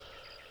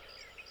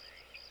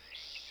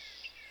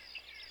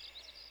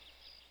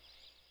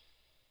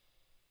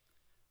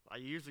I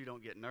usually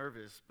don't get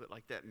nervous, but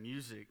like that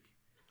music,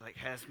 like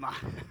has my,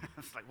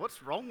 it's like,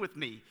 what's wrong with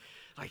me?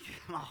 Like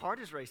my heart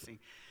is racing.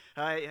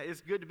 It's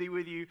good to be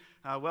with you.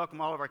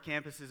 Welcome all of our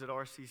campuses at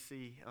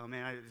RCC.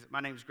 My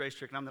name is Grace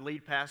Trick, and I'm the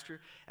lead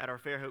pastor at our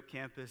Fairhope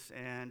campus.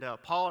 And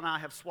Paul and I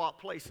have swapped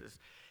places,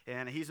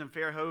 and he's in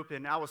Fairhope.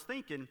 And I was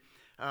thinking,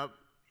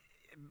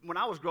 when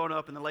I was growing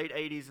up in the late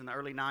 80s and the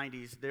early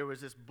 90s, there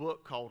was this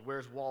book called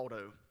Where's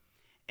Waldo?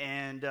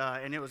 And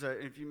it was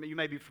if you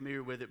may be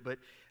familiar with it, but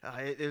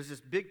it was this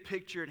big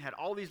picture and had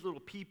all these little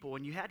people,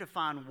 and you had to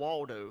find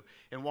Waldo.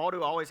 And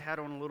Waldo always had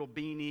on a little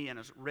beanie and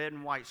a red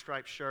and white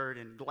striped shirt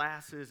and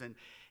glasses,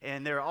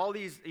 and there are all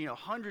these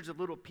hundreds of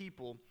little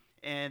people,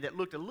 and that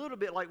looked a little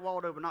bit like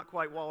Waldo, but not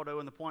quite Waldo.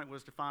 And the point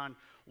was to find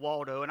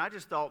Waldo. And I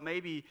just thought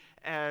maybe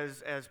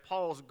as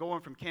Paul's going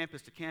from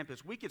campus to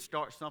campus, we could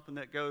start something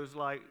that goes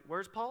like,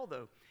 "Where's Paul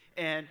though?"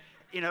 And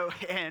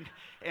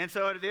and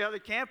so at the other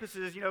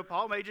campuses,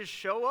 Paul may just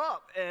show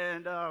up,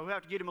 and we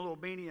have to get him a little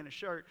beanie and a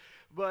shirt.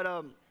 But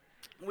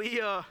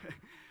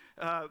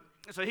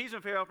so he's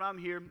in Fairhope, and I'm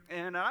here,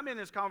 and I'm in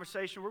this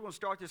conversation. We're going to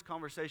start this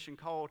conversation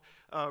called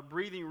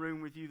Breathing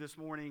Room with you this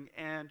morning,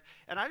 and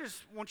I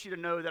just want you to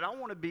know that I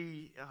want to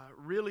be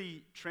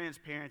really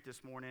transparent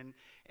this morning,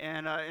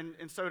 and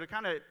so to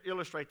kind of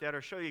illustrate that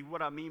or show you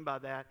what I mean by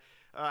that,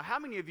 how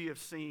many of you have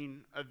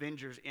seen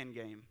Avengers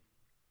Endgame?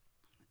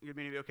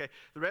 Okay.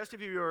 The rest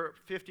of you are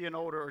 50 and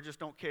older or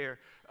just don't care.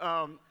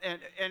 And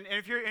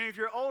if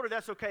you're older,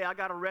 that's okay. I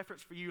got a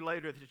reference for you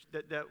later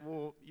that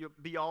will you'll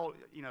be all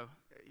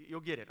you'll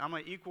get it. I'm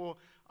an equal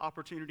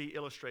opportunity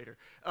illustrator.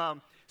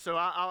 So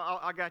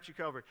I got you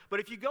covered. But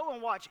if you go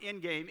and watch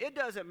Endgame, it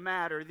doesn't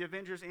matter, the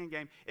Avengers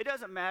Endgame, it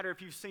doesn't matter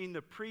if you've seen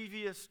the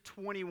previous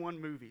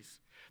 21 movies.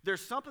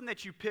 There's something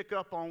that you pick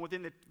up on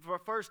within the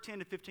first 10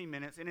 to 15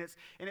 minutes, and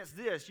it's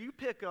this. You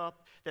pick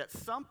up that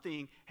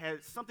something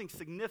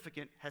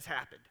significant has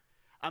happened.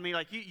 I mean,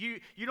 like you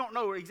don't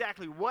know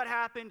exactly what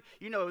happened.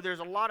 There's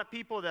a lot of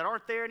people that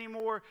aren't there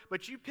anymore,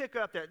 but you pick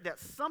up that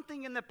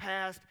something in the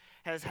past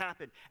has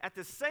happened. At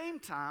the same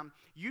time,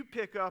 you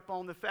pick up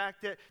on the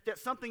fact that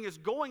something is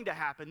going to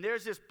happen.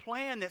 There's this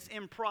plan that's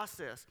in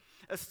process.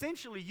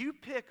 Essentially, you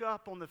pick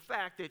up on the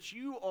fact that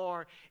you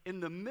are in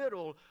the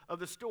middle of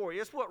the story.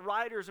 It's what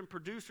writers and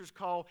producers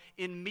call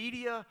in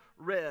media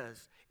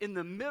res. In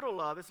the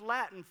middle of, it's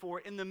Latin for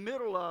in the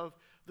middle of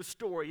the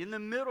story, in the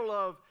middle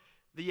of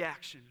the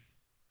action.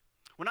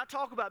 When I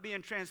talk about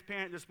being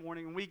transparent this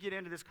morning and we get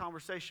into this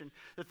conversation,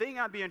 the thing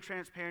I'm being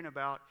transparent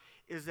about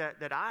is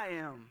that I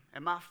am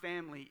and my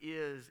family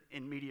is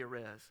in media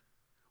res.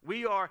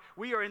 We are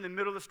in the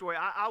middle of the story.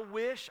 I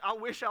wish I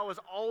was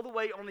all the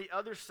way on the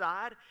other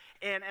side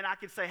and I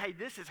could say, hey,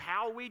 this is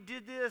how we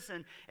did this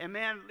and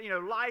man,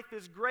 life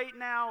is great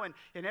now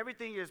and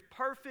everything is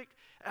perfect.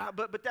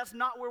 But that's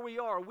not where we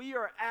are. We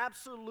are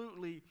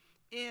absolutely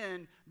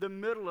in the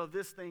middle of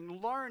this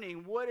thing,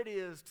 learning what it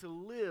is to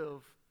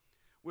live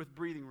with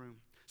breathing room.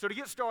 So to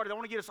get started, I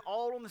want to get us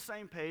all on the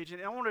same page,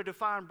 and I want to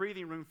define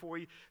breathing room for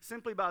you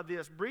simply by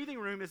this. Breathing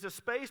room is the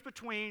space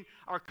between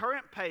our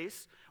current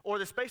pace, or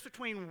the space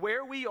between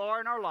where we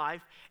are in our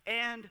life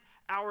and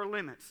our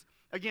limits.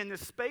 Again, the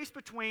space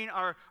between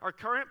our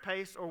current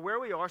pace or where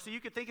we are, so you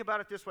can think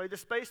about it this way, the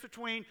space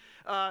between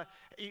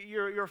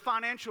your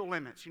financial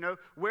limits,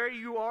 where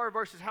you are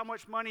versus how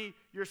much money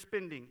you're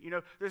spending.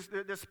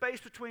 The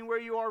space between where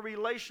you are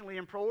relationally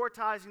and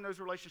prioritizing those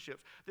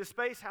relationships. The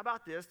space, how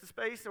about this? The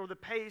space or the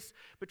pace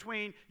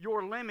between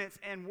your limits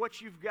and what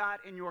you've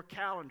got in your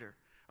calendar.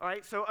 All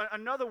right, so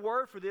another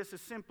word for this is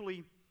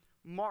simply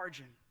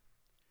margin.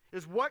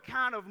 Is what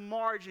kind of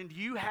margin do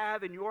you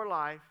have in your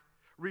life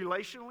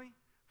relationally?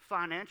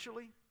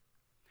 Financially?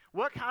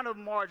 What kind of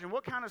margin,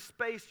 what kind of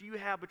space do you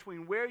have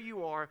between where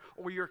you are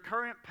or your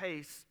current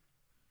pace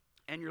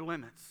and your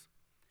limits?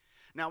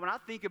 Now, when I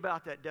think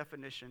about that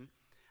definition,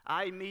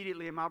 I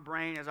immediately in my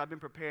brain, as I've been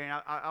preparing,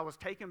 I was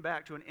taken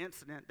back to an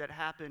incident that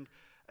happened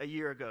a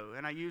year ago,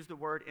 and I use the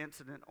word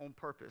incident on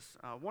purpose.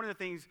 One of the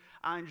things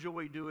I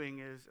enjoy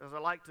doing is I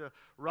like to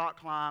rock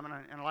climb and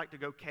I like to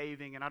go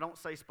caving, and I don't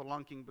say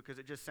spelunking because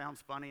it just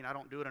sounds funny and I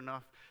don't do it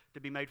enough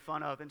to be made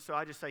fun of, and so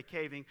I just say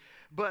caving.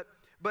 But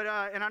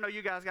and I know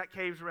you guys got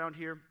caves around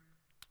here.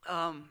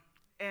 One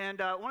of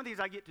the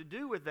things I get to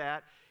do with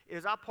that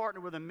is I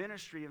partner with a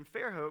ministry in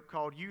Fairhope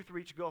called Youth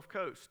Reach Gulf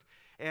Coast.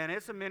 And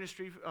it's a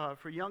ministry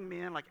for young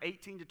men like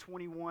 18 to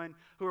 21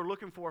 who are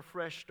looking for a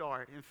fresh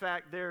start. In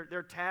fact,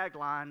 their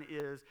tagline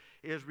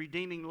is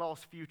redeeming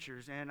lost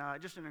futures, and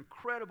just an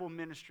incredible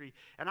ministry.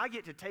 And I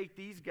get to take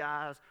these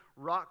guys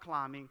rock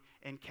climbing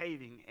and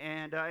caving,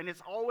 and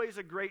it's always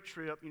a great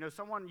trip.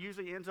 Someone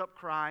usually ends up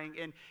crying,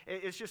 and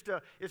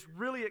it's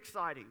really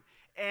exciting.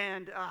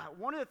 And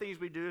one of the things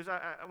we do is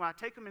when I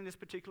take them in this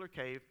particular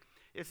cave,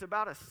 it's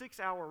about a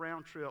 6-hour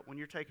round trip when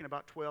you're taking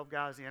about 12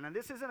 guys in. And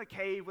this isn't a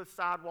cave with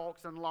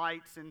sidewalks and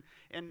lights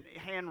and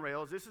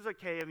handrails. This is a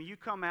cave, and you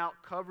come out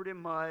covered in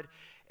mud,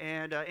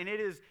 and it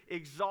is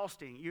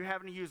exhausting. You're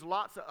having to use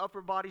lots of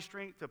upper body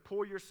strength to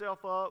pull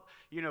yourself up,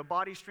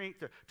 body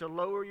strength to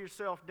lower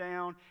yourself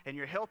down, and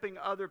you're helping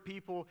other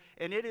people,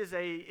 and it is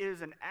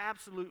an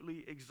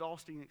absolutely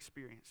exhausting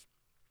experience.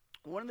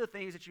 One of the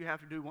things that you have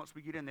to do once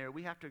we get in there,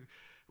 we have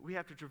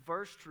to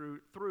traverse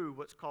through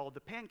what's called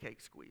the pancake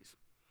squeeze.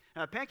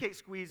 Now, a pancake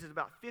squeeze is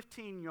about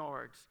 15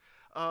 yards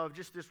of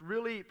just this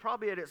really,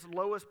 probably at its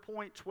lowest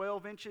point,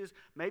 12 inches,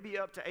 maybe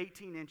up to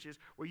 18 inches,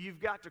 where you've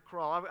got to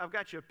crawl. I've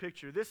got you a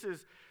picture. This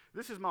is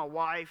my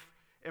wife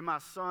and my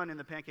son in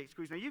the pancake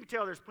squeeze. Now, you can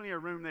tell there's plenty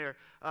of room there.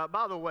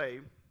 By the way,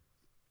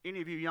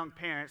 any of you young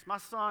parents, my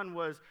son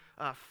was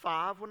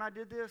 5 when I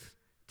did this.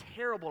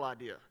 Terrible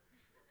idea,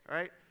 all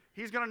right?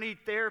 He's going to need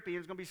therapy,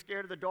 and he's going to be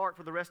scared of the dark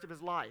for the rest of his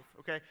life,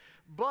 okay?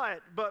 But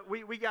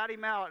we got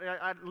him out.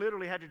 I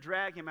literally had to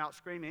drag him out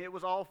screaming. It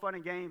was all fun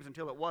and games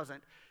until it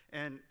wasn't.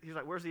 And he's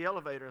like, "Where's the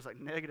elevator?" I was like,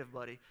 "Negative,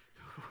 buddy.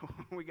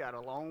 We got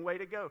a long way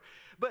to go."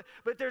 But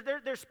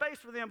there's space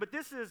for them. But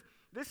this is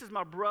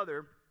my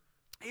brother.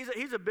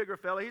 He's a bigger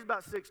fella. He's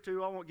about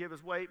 6'2". I won't give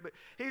his weight, but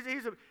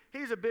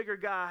he's a bigger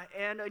guy.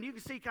 And you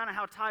can see kind of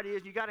how tight he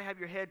is. You got to have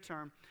your head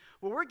turned.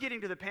 Well, we're getting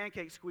to the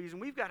pancake squeeze,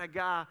 and we've got a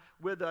guy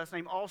with us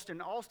named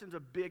Austin. Austin's a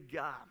big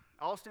guy.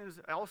 Austin's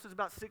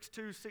about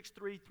 6'2",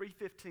 6'3",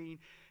 315.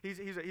 He's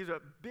a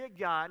big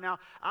guy. Now,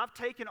 I've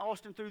taken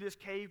Austin through this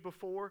cave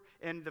before,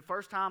 and the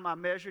first time I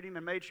measured him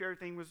and made sure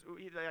everything was,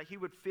 he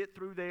would fit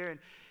through there.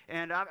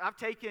 And I've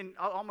taken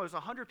almost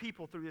 100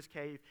 people through this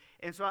cave.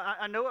 And so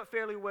I know it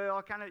fairly well.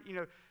 I kind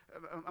of,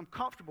 I'm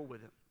comfortable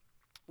with it.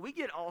 We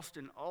get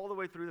Austin all the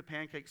way through the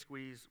pancake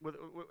squeeze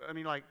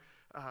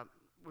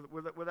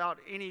without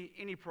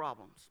any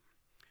problems.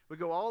 We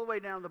go all the way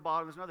down to the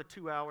bottom. There's another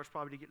 2 hours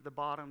probably to get to the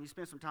bottom. You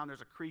spend some time.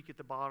 There's a creek at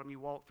the bottom. You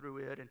walk through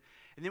it. And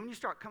then when you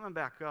start coming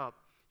back up,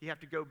 you have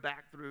to go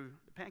back through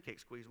the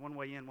pancake squeeze, one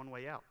way in, one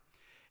way out.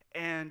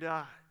 And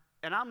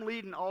I'm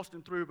leading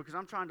Austin through because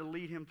I'm trying to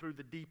lead him through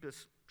the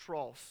deepest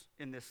troughs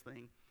in this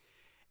thing.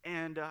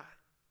 And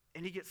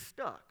he gets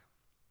stuck.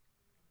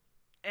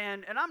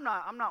 And I'm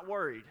not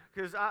worried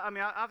because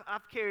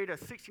I've carried a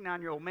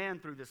 69-year-old man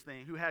through this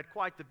thing who had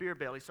quite the beer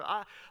belly. So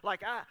I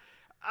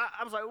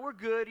was like, we're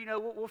good,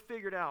 we'll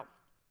figure it out.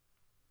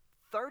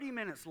 30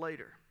 minutes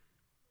later,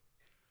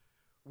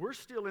 we're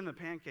still in the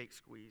pancake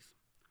squeeze.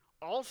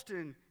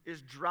 Austin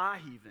is dry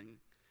heaving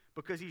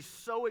because he's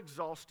so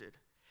exhausted.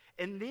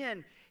 And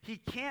then he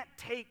can't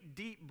take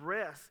deep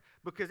breaths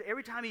because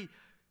every time he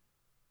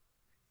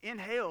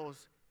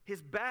inhales,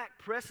 his back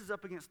presses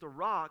up against the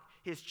rock,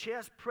 his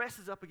chest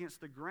presses up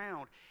against the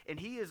ground, and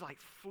he is like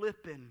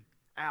flipping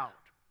out.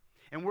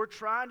 And we're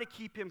trying to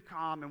keep him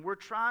calm, and we're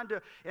trying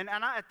to,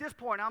 at this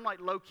point, I'm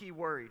like low-key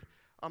worried.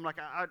 I'm like,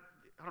 I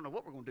don't know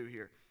what we're going to do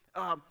here.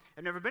 I've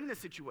never been in this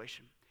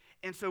situation.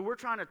 And so we're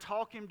trying to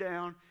talk him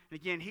down, and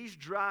again, he's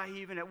dry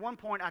heaving. At one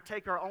point, I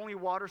take our only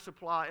water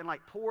supply and like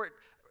pour it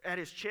at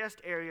his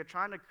chest area,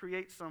 trying to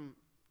create some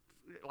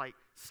like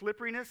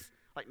slipperiness,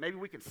 like maybe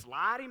we can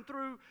slide him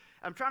through.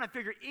 I'm trying to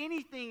figure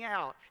anything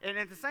out, and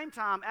at the same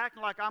time,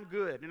 acting like I'm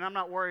good, and I'm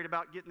not worried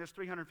about getting this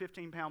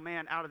 315-pound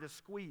man out of this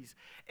squeeze.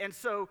 And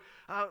so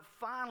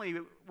finally,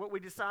 what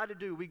we decide to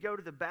do, we go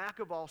to the back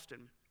of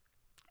Austin,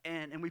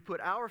 and we put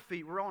our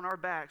feet, we're on our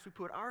backs, we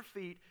put our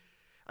feet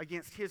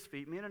against his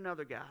feet, me and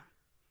another guy,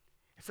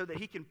 so that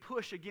he can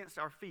push against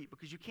our feet,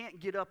 because you can't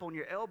get up on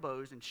your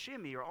elbows and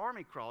shimmy or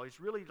army crawl. It's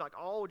really like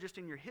all just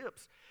in your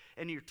hips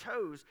and your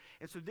toes.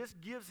 And so this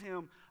gives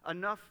him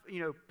enough,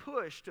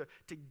 push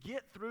to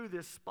get through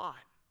this spot.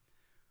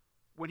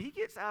 When he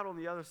gets out on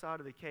the other side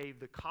of the cave,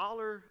 the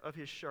collar of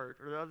his shirt,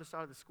 or the other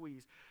side of the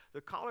squeeze,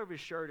 the collar of his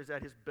shirt is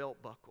at his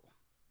belt buckle,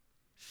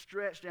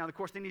 stretched down. Of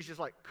course, then he's just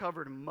like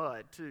covered in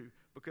mud too,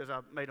 because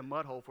I made a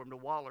mud hole for him to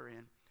waller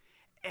in.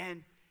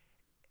 And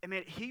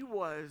he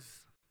was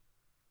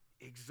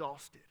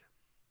exhausted.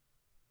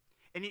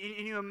 And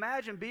you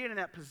imagine being in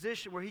that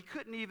position where he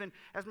couldn't even,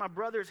 as my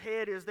brother's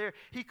head is there,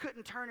 he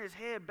couldn't turn his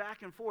head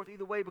back and forth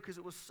either way because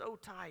it was so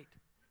tight.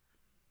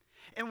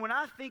 And when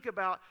I think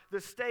about the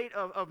state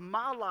of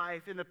my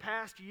life in the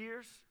past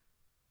years,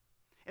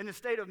 and the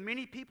state of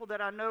many people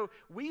that I know,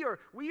 we are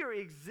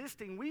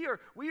existing, we are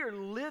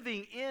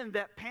living in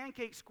that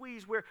pancake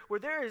squeeze where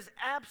there is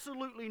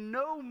absolutely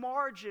no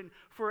margin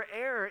for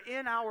error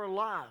in our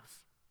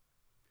lives.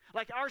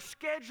 Like our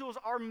schedules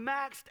are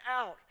maxed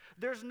out.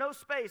 There's no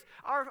space.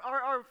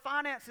 Our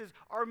finances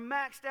are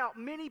maxed out.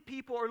 Many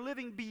people are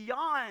living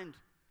beyond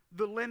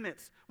the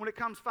limits when it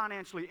comes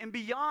financially, and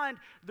beyond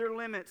their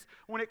limits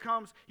when it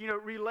comes,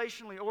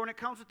 relationally, or when it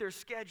comes with their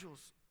schedules.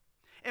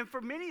 And for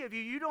many of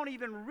you, you don't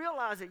even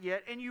realize it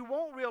yet, and you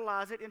won't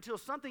realize it until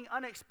something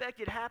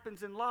unexpected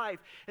happens in life,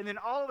 and then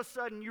all of a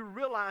sudden you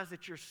realize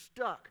that you're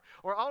stuck,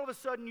 or all of a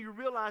sudden you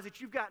realize that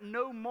you've got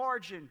no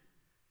margin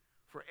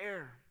for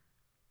error.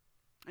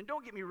 And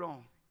don't get me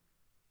wrong.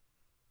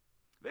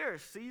 There are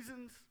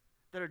seasons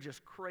that are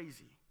just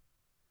crazy.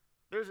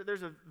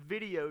 There's a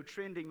video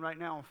trending right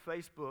now on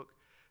Facebook.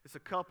 It's a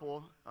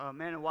couple,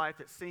 man and wife,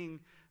 that sing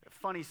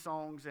funny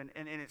songs, and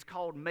it's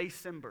called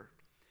Maycember.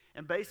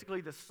 And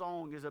basically the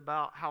song is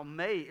about how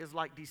May is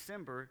like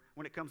December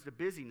when it comes to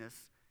busyness,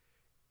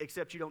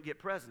 except you don't get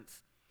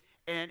presents.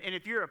 And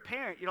if you're a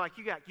parent, you're like,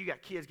 you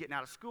got kids getting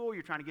out of school,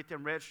 you're trying to get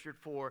them registered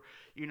for,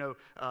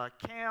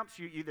 camps,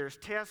 there's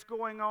tests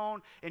going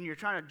on, and you're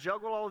trying to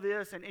juggle all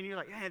this, and you're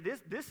like, man,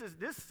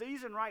 this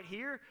season right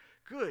here,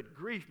 good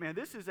grief, man,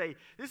 this is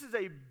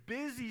a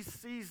busy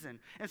season.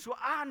 And so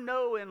I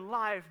know in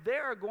life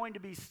there are going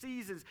to be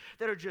seasons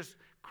that are just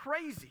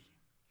crazy,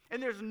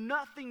 and there's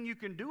nothing you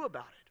can do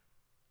about it.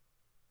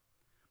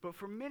 But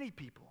for many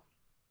people,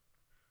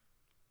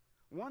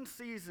 one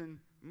season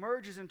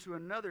merges into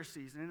another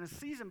season, and a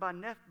season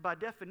by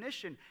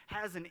definition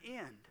has an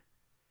end.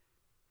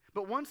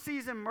 But one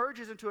season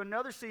merges into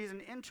another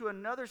season,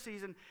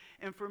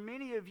 and for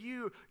many of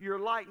you, you're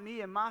like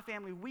me and my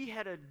family, we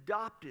had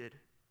adopted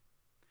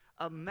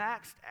a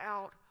maxed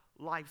out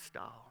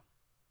lifestyle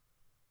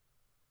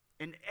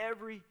in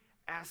every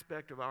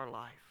aspect of our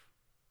life.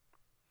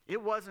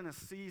 It wasn't a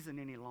season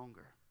any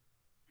longer.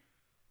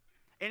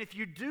 And if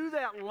you do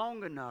that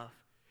long enough,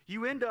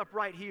 you end up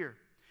right here.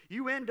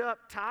 You end up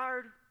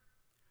tired,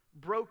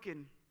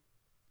 broken,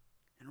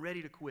 and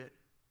ready to quit.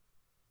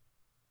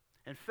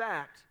 In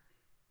fact,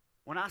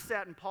 when I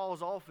sat in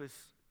Paul's office,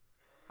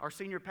 our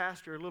senior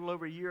pastor, a little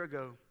over a year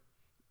ago,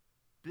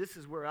 this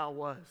is where I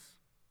was,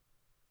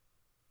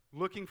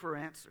 looking for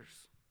answers.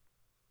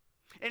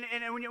 And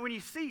when you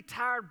see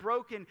tired,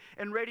 broken,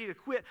 and ready to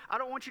quit, I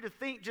don't want you to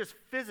think just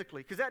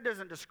physically, because that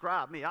doesn't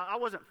describe me. I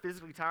wasn't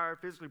physically tired,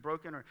 physically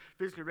broken, or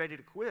physically ready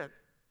to quit.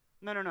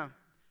 No.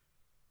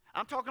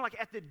 I'm talking like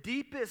at the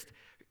deepest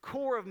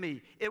core of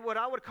me, what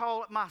I would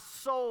call my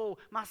soul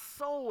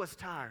was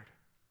tired.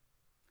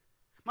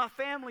 My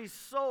family's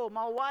soul,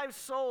 my wife's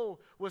soul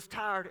was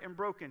tired and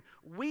broken.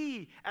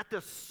 We, at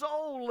the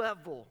soul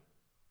level,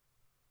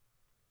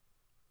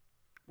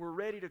 were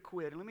ready to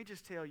quit. And let me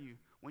just tell you,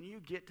 when you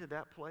get to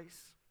that place,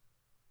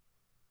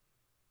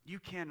 you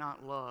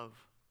cannot love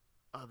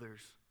others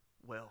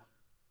well.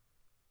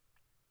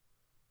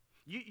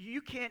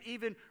 You can't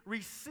even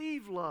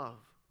receive love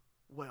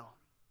well.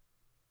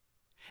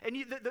 And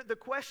the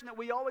question that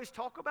we always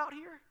talk about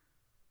here,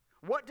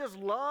 what does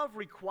love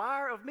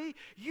require of me?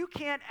 You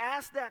can't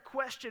ask that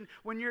question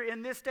when you're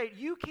in this state.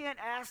 You can't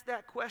ask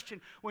that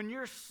question when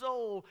your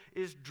soul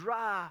is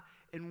dry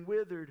and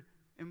withered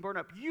and burned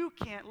up. You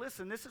can't,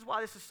 listen, this is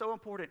why this is so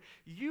important.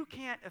 You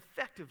can't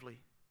effectively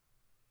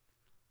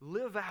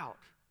live out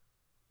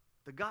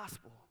the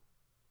gospel.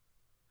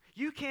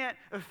 You can't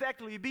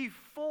effectively be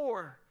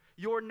for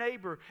your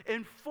neighbor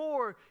and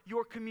for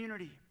your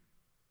community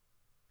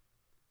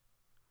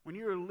when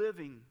you're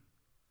living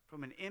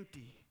from an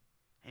empty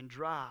and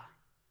dry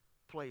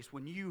place,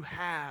 when you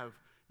have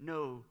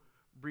no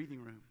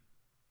breathing room.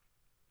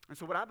 And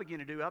so what I began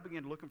to do, I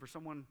began looking for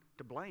someone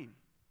to blame.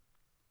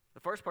 The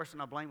first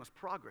person I blamed was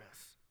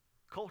progress,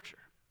 culture.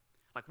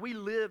 Like, we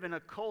live in a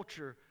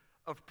culture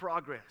of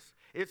progress.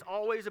 It's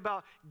always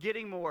about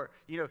getting more,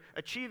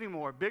 achieving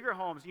more, bigger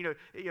homes,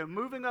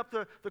 moving up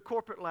the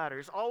corporate ladder.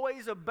 It's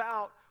always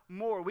about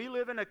more. We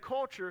live in a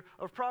culture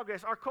of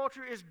progress. Our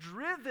culture is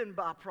driven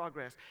by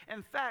progress.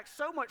 In fact,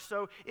 so much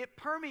so, it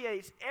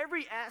permeates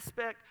every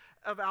aspect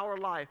of our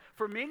life.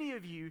 For many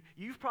of you,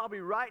 you've probably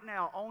right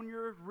now on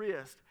your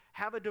wrist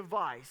have a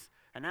device,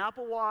 an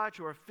Apple Watch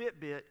or a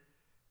Fitbit,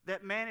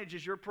 that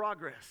manages your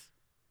progress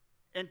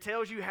and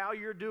tells you how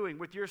you're doing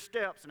with your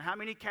steps and how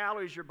many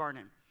calories you're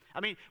burning. I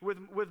mean,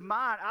 with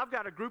mine, I've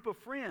got a group of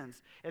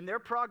friends, and their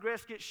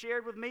progress gets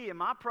shared with me, and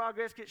my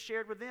progress gets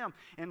shared with them.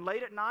 And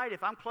late at night,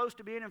 if I'm close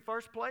to being in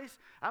first place,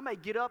 I may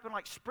get up and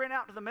sprint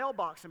out to the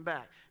mailbox and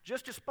back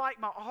just to spike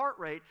my heart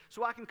rate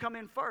so I can come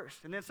in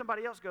first. And then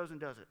somebody else goes and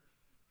does it.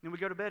 And we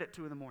go to bed at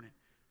 2 in the morning.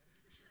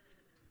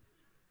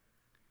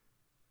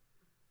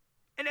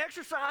 And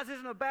exercise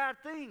isn't a bad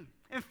thing.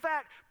 In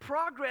fact,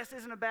 progress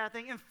isn't a bad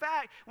thing. In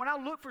fact, when I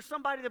look for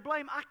somebody to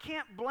blame, I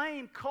can't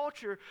blame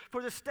culture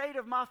for the state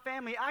of my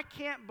family. I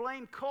can't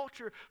blame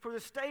culture for the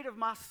state of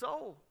my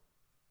soul.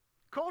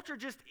 Culture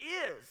just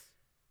is.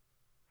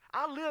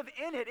 I live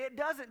in it. It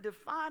doesn't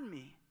define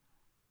me.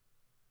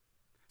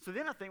 So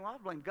then I think, well, I'll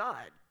blame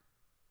God,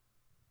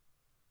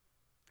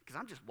 because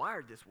I'm just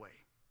wired this way.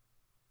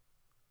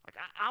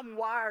 I'm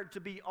wired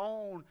to be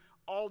on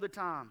all the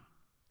time.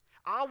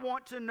 I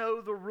want to know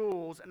the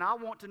rules, and I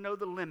want to know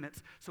the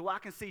limits so I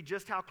can see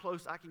just how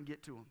close I can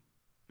get to them.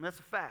 And that's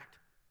a fact.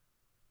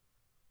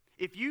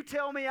 If you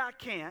tell me I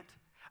can't,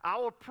 I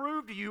will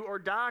prove to you or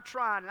die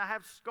trying, and I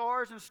have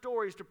scars and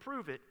stories to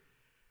prove it,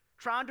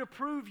 trying to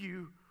prove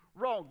you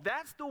wrong.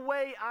 That's the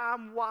way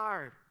I'm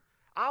wired.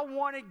 I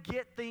want to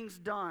get things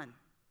done.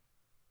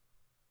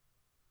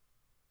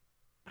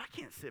 But I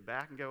can't sit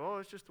back and go, oh,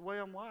 it's just the way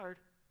I'm wired.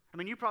 I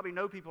mean, you probably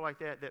know people like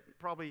that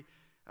probably...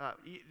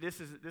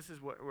 this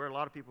is where a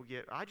lot of people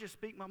get, I just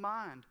speak my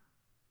mind.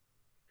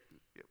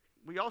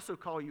 We also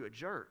call you a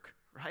jerk,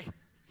 right?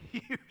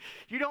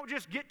 You don't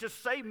just get to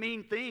say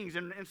mean things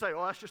and say,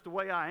 oh, that's just the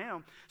way I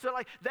am. So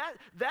like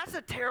that's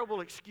a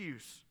terrible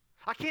excuse.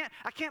 I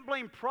can't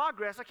blame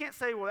progress. I can't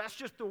say, well, that's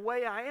just the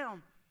way I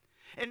am.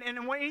 And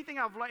if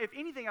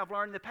anything I've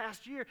learned in the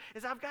past year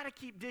is I've got to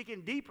keep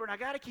digging deeper and I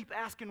got to keep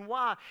asking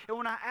why. And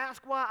when I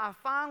ask why, I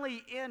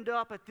finally end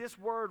up at this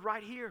word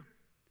right here,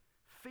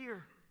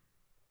 fear.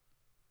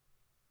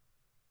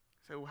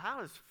 So well,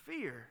 how does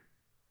fear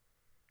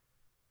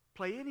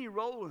play any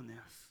role in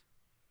this?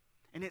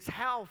 And it's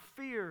how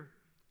fear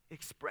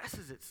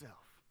expresses itself.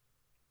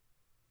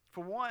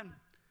 For one,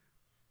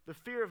 the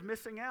fear of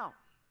missing out,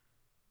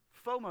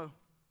 FOMO.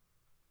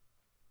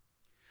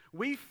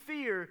 We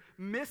fear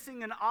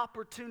missing an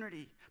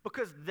opportunity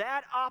because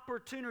that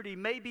opportunity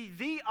may be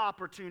the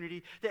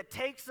opportunity that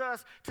takes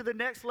us to the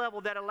next level,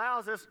 that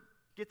allows us,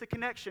 get the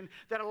connection,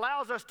 that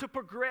allows us to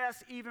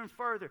progress even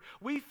further.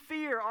 We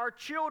fear our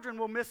children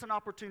will miss an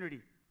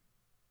opportunity.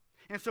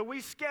 And so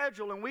we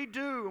schedule and we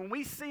do and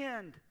we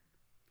send,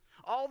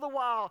 all the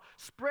while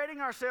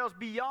spreading ourselves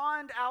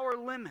beyond our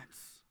limits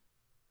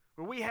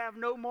where we have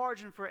no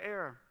margin for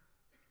error.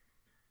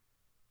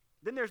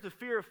 Then there's the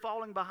fear of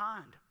falling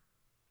behind.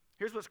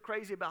 Here's what's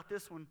crazy about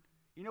this one.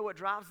 You know what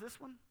drives this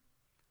one?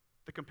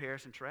 The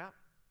comparison trap.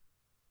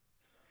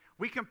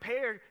 We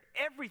compare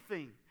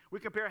everything. We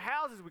compare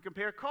houses, we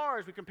compare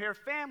cars, we compare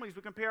families,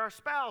 we compare our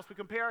spouse, we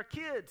compare our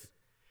kids.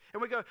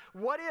 And we go,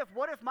 what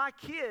if my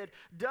kid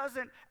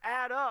doesn't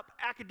add up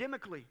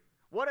academically?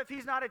 What if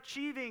he's not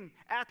achieving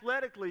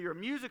athletically or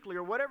musically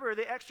or whatever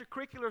the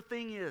extracurricular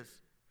thing is?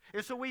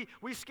 And so we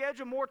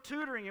schedule more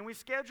tutoring and we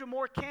schedule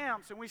more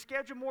camps and we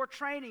schedule more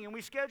training and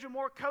we schedule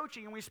more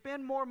coaching and we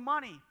spend more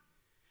money.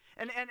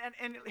 And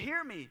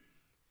hear me,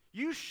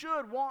 you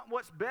should want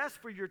what's best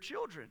for your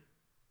children.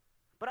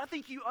 But I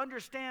think you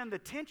understand the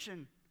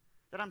tension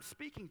that I'm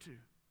speaking to.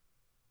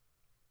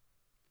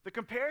 The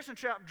comparison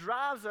trap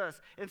drives us,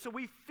 and so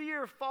we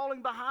fear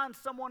falling behind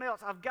someone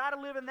else. I've got to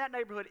live in that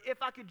neighborhood.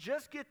 If I could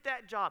just get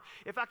that job,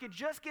 if I could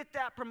just get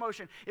that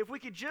promotion, if we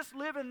could just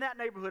live in that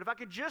neighborhood, if I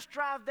could just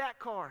drive that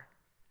car.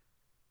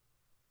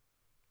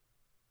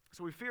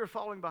 So we fear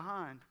falling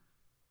behind.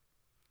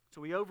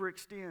 So we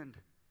overextend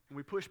and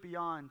we push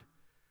beyond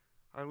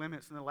our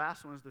limits. And the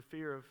last one is the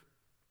fear of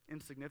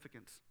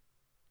insignificance,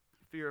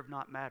 fear of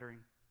not mattering.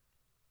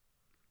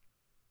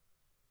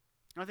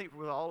 I think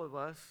with all of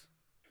us,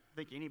 I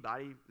think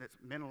anybody that's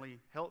mentally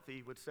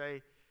healthy would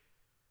say,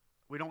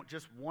 we don't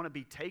just want to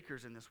be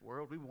takers in this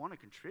world, we want to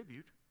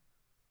contribute.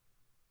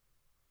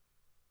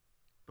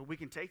 But we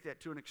can take that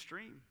to an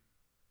extreme.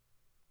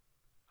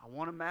 I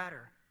want to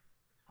matter.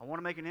 I want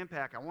to make an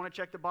impact. I want to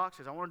check the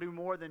boxes. I want to do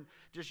more than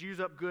just use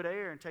up good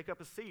air and take up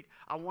a seat.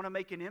 I want to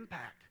make an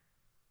impact.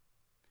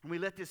 And we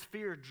let this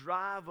fear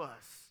drive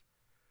us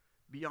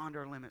beyond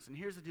our limits. And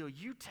here's the deal.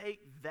 You take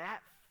that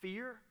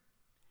fear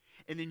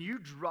and then you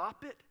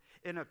drop it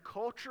in a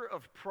culture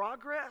of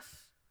progress,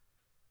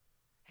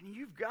 and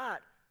you've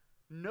got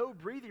no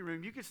breathing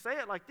room. You could say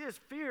it like this: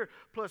 fear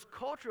plus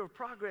culture of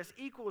progress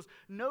equals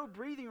no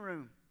breathing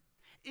room,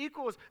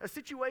 equals a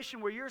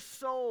situation where your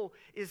soul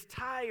is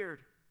tired,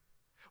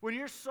 when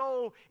your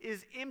soul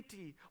is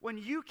empty, when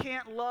you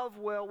can't love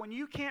well, when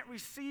you can't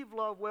receive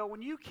love well,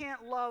 when you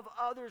can't love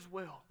others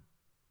well.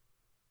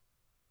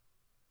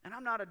 And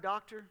I'm not a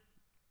doctor,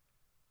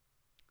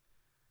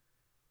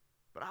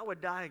 but I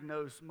would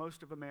diagnose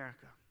most of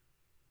America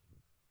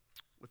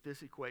with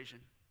this equation: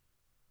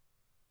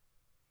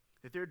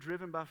 that they're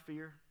driven by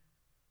fear,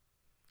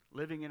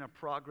 living in a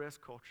progress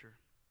culture,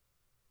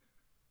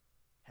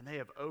 and they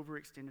have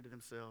overextended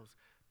themselves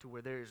to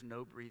where there is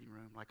no breathing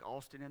room. Like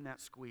Austin in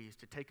that squeeze,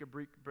 to take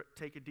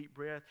a deep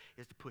breath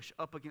is to push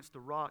up against the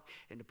rock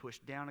and to push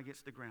down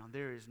against the ground.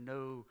 There is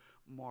no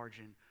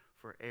margin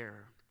for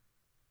error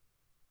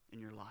in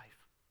your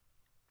life.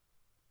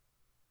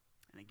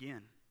 And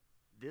again,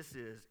 this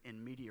is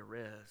in media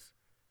res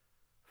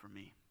for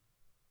me,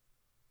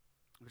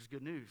 which is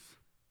good news.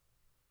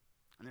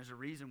 And there's a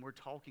reason we're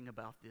talking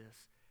about this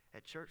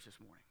at church this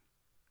morning.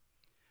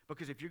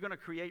 Because if you're going to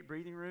create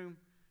breathing room,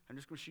 I'm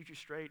just going to shoot you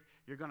straight,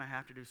 you're going to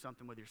have to do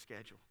something with your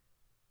schedule.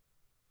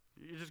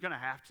 You're just going to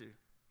have to.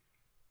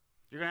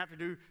 You're going to have to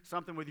do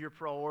something with your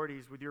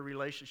priorities, with your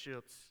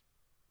relationships.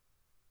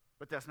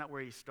 But that's not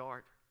where you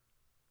start.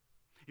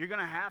 You're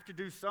going to have to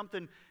do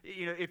something,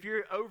 if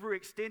you're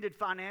overextended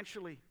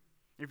financially,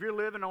 if you're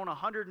living on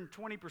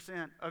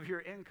 120% of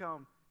your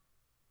income,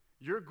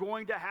 you're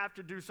going to have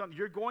to do something.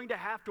 You're going to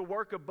have to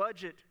work a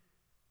budget.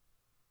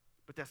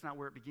 But that's not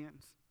where it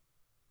begins.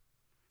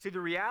 See, the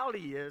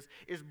reality is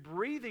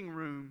breathing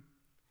room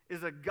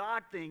is a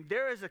God thing.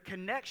 There is a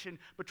connection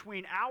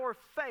between our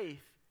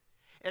faith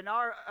and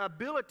our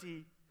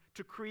ability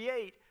to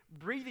create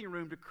breathing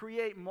room, to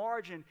create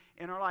margin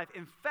in our life.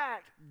 In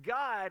fact,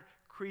 God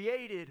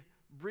created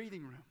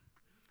breathing room.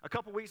 A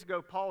couple weeks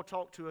ago, Paul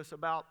talked to us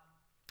about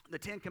the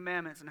Ten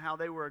Commandments and how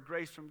they were a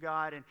grace from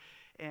God.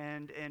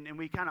 and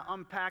we kind of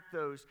unpack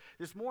those.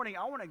 This morning,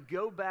 I want to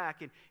go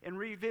back and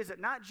revisit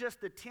not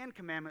just the 10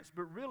 commandments,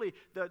 but really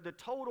the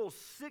total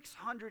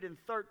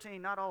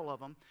 613, not all of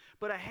them,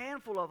 but a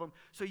handful of them,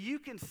 so you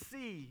can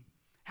see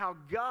how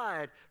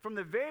God, from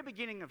the very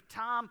beginning of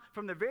time,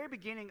 from the very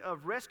beginning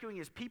of rescuing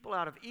his people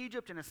out of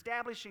Egypt and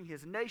establishing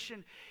his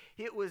nation,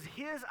 it was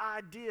his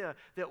idea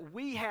that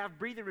we have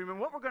breathing room. And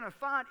what we're going to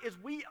find is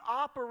we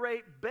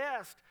operate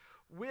best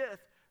with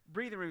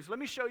breathing rooms. Let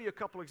me show you a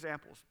couple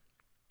examples.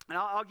 And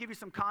I'll give you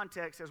some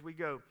context as we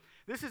go.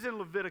 This is in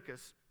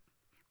Leviticus.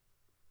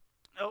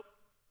 Oh,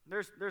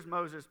 there's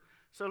Moses.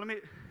 So let me,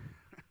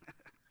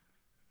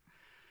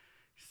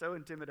 so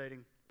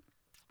intimidating.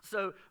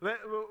 So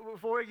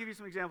before I give you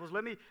some examples,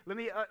 let me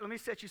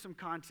set you some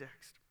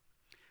context.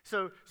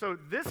 So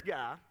this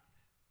guy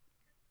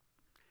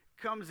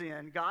comes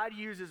in. God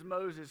uses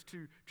Moses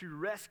to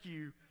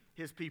rescue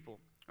his people.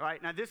 All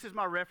right. Now this is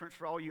my reference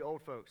for all you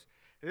old folks.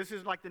 This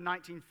is like the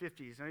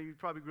 1950s. Now, you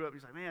probably grew up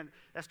and you're like, man,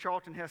 that's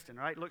Charlton Heston,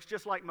 right? Looks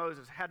just like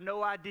Moses. Had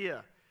no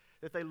idea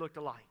that they looked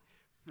alike,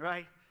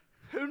 right?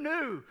 Who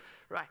knew,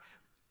 right?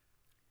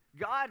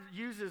 God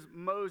uses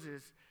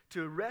Moses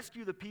to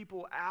rescue the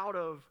people out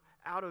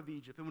of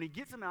Egypt. And when he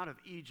gets them out of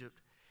Egypt,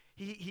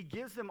 he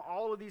gives them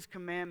all of these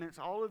commandments,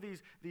 all of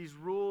these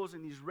rules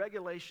and these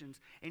regulations.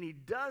 And he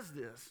does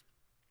this.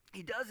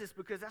 He does this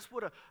because that's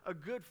what a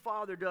good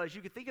father does.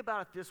 You can think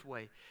about it this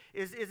way,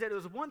 is that it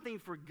was one thing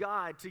for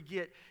God to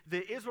get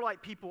the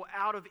Israelite people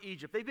out of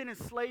Egypt. They've been in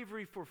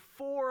slavery for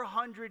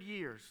 400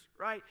 years,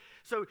 right?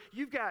 So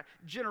you've got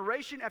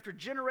generation after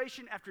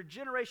generation after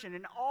generation,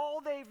 and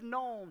all they've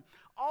known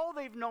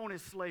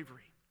is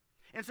slavery.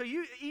 And so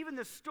even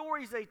the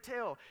stories they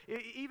tell,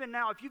 even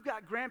now, if you've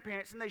got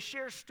grandparents and they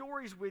share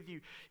stories with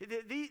you,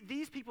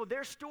 these people,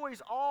 their stories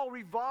all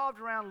revolved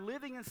around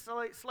living in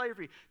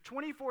slavery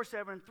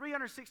 24/7,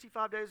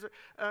 365 days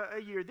a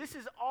year. This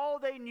is all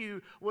they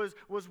knew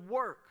was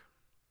work.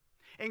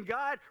 And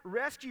God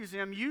rescues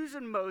them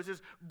using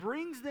Moses,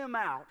 brings them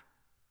out.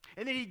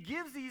 And then he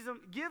gives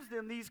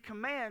them these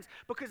commands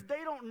because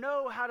they don't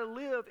know how to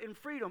live in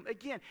freedom.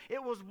 Again,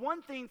 it was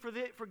one thing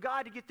for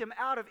God to get them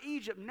out of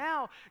Egypt.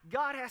 Now,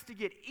 God has to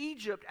get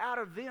Egypt out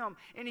of them,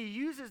 and he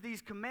uses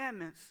these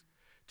commandments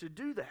to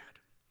do that.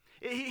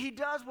 He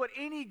does what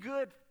any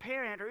good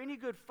parent or any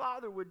good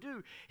father would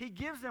do. He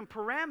gives them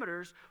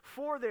parameters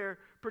for their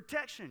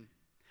protection.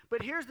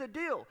 But here's the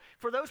deal.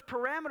 For those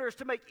parameters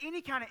to make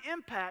any kind of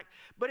impact,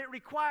 but it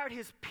required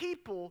his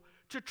people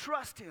to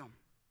trust him.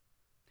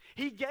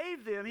 He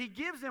gives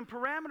them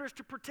parameters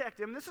to protect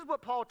them. This is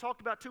what Paul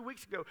talked about 2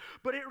 weeks ago.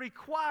 But it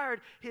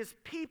required his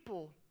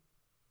people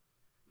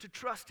to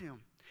trust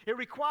him. It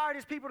required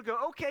his people to go,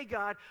 okay,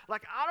 God,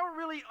 like I don't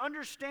really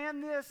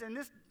understand this, and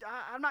this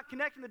I'm not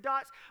connecting the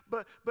dots,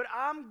 but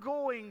I'm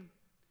going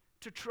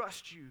to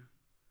trust you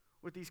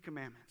with these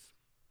commandments.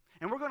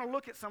 And we're going to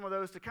look at some of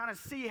those to kind of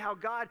see how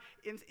God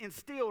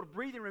instilled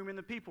breathing room in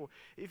the people.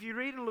 If you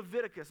read in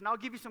Leviticus, and I'll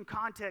give you some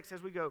context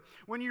as we go.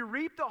 When you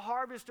reap the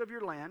harvest of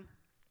your land,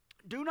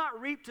 do not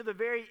reap to the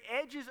very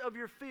edges of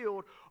your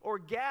field or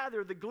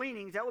gather the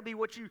gleanings. That would be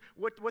what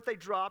they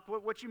dropped,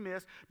 what you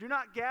missed. Do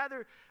not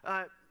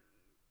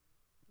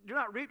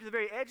reap to the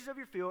very edges of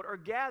your field or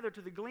gather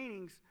the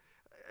gleanings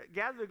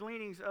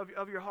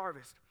of your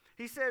harvest.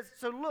 He says,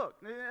 so look,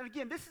 and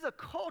again, this is a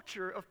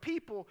culture of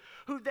people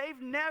who they've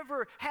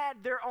never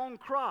had their own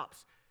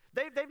crops.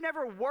 They've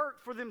never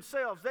worked for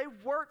themselves. They've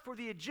worked for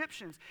the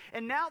Egyptians.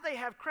 And now they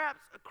have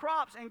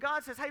crops. And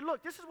God says, hey,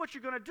 look, this is what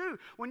you're going to do.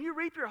 When you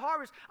reap your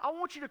harvest, I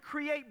want you to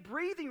create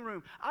breathing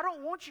room. I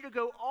don't want you to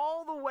go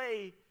all the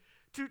way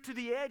to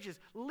the edges.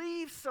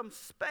 Leave some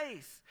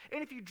space.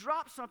 And if you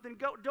drop something,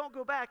 don't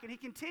go back. And he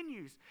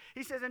continues.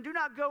 He says, and do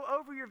not go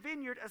over your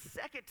vineyard a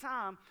second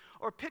time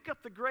or pick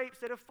up the grapes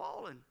that have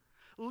fallen.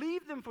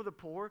 Leave them for the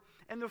poor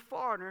and the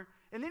foreigner.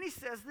 And then he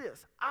says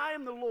this, I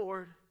am the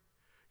Lord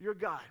your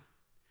God.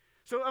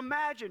 So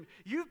imagine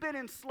you've been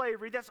in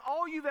slavery. That's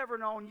all you've ever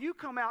known. You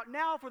come out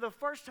now for the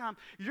first time.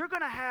 You're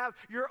going to have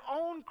your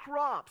own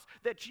crops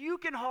that you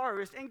can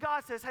harvest. And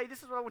God says, hey,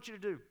 this is what I want you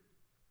to do.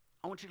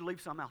 I want you to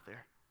leave some out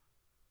there.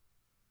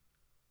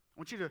 I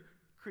want you to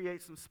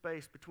create some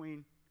space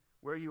between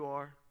where you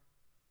are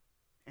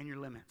and your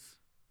limits.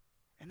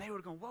 And they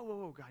would go,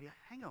 whoa, God,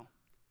 hang on.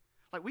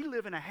 Like we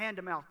live in a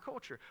hand-to-mouth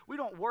culture. We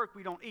don't work,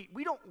 we don't eat.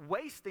 We don't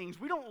waste things.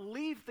 We don't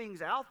leave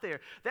things out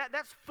there.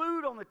 That's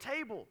food on the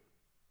table.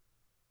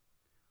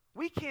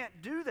 We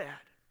can't do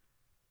that.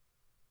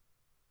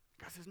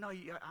 God says, no,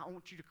 I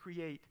want you to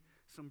create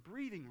some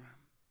breathing room.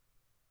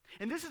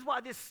 And this is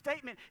why this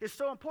statement is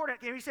so important.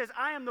 He says,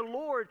 I am the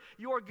Lord,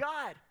 your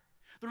God.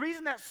 The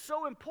reason that's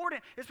so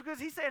important is because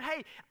he said,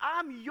 hey,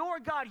 I'm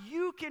your God.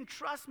 You can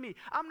trust me.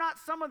 I'm not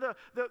some of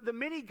the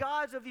many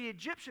gods of the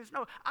Egyptians.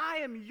 No, I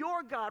am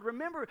your God.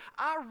 Remember,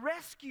 I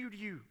rescued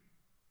you.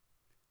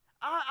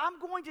 I'm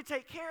going to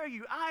take care of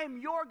you. I am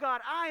your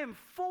God. I am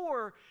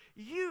for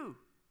you.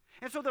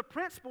 And so the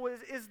principle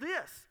is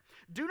this.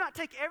 Do not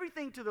take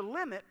everything to the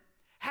limit.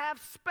 Have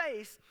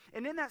space.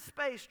 And in that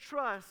space,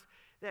 trust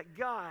that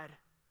God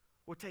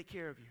will take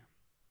care of you.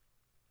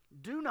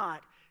 Do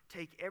not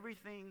take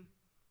everything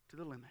to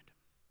the limit,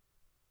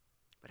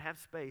 but have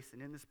space,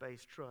 and in the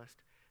space, trust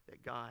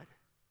that God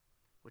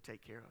will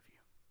take care of you.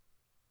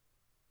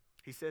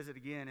 He says it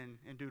again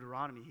in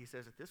Deuteronomy. He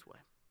says it this way.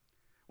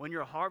 When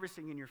you're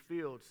harvesting in your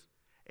fields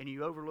and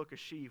you overlook a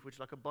sheaf, which is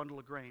like a bundle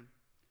of grain,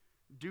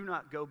 do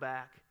not go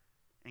back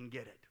and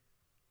get it.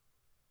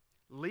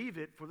 Leave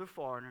it for the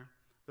foreigner,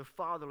 the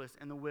fatherless,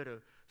 and the widow,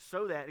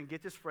 so that, and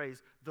get this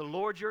phrase, the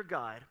Lord your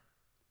God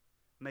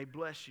may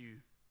bless you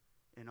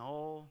in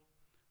all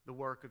the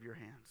work of your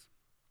hands.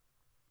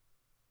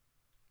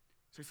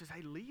 So he says,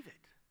 hey, leave it.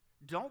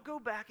 Don't go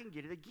back and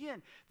get it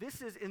again.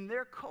 This is in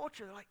their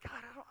culture. They're like,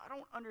 God, I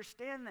don't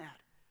understand that.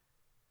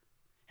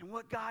 And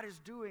what God is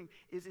doing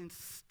is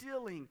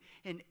instilling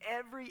in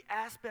every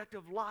aspect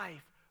of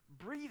life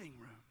breathing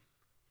room.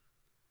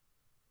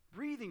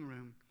 Breathing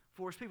room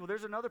for his people.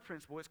 There's another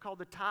principle. It's called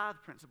the tithe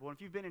principle. And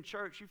if you've been in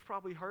church, you've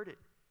probably heard it.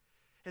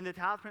 And the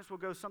tithe principle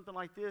goes something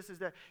like this, is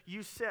that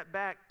you set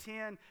back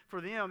 10,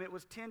 for them, it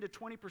was 10 to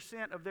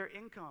 20% of their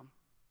income.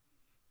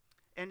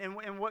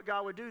 And what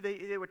God would do,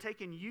 they would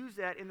take and use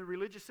that in the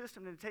religious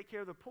system to take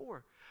care of the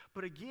poor.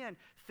 But again,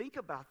 think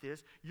about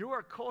this. You're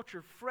a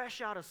culture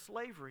fresh out of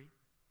slavery.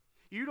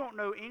 You don't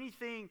know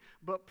anything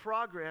but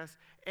progress,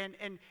 and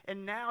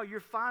now you're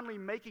finally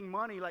making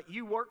money, like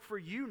you work for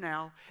you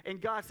now,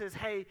 and God says,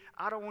 hey,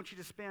 I don't want you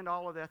to spend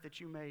all of that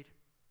you made.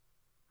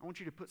 I want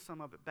you to put some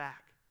of it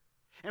back.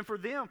 And for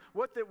them,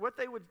 what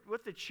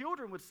the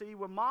children would see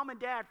were mom and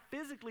dad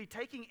physically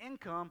taking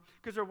income,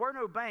 because there were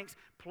no banks,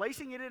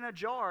 placing it in a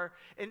jar,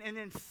 and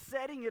then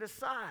setting it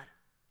aside.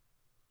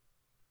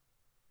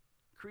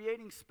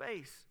 Creating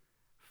space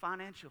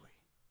financially.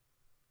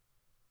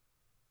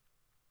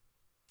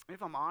 And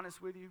if I'm honest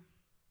with you,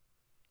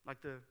 like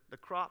the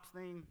crops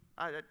thing,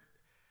 that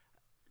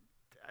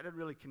didn't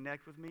really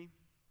connect with me.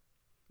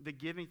 The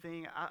giving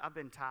thing, I've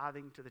been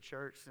tithing to the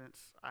church since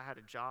I had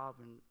a job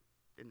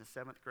in the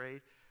 7th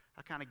grade.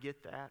 I kind of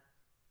get that.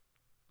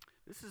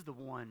 This is the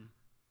one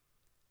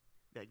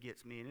that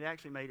gets me, and it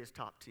actually made his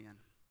top 10.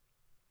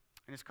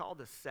 And it's called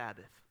the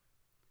Sabbath.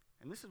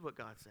 And this is what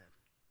God said.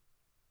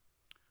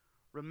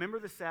 Remember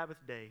the Sabbath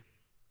day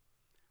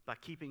by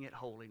keeping it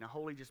holy. Now,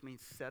 holy just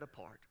means set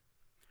apart.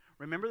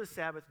 Remember the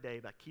Sabbath day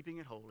by keeping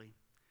it holy.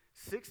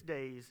 6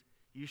 days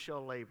you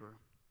shall labor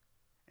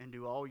and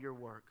do all your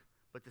work.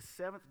 But the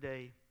 7th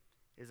day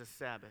is a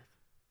Sabbath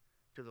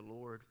to the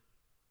Lord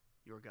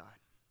your God.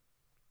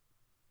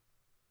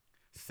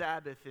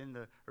 Sabbath in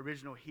the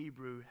original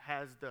Hebrew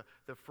has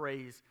the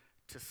phrase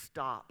to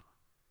stop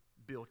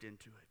built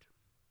into it.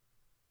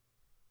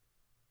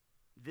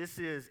 This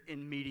is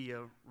in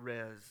media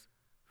res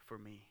for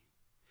me.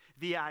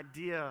 The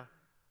idea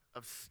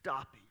of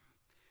stopping.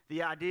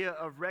 The idea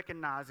of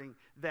recognizing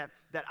that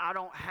I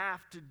don't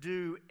have to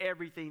do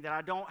everything, that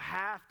I don't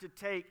have to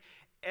take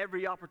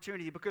every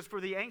opportunity. Because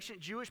for the ancient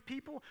Jewish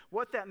people,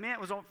 what that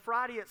meant was on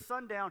Friday at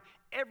sundown,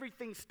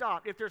 everything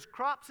stopped. If there's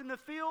crops in the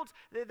fields,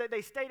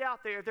 they stayed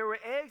out there. If there were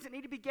eggs that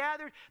needed to be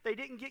gathered, they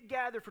didn't get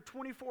gathered for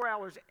 24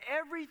 hours.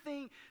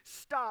 Everything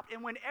stopped.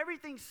 And when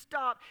everything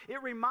stopped,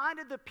 it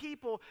reminded the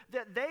people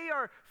that they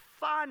are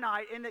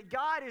finite and that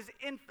God is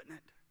infinite.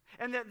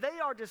 And that they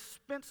are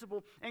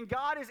dispensable and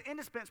God is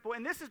indispensable.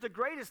 And this is the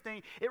greatest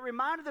thing. It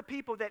reminded the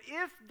people that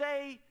if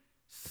they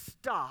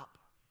stop,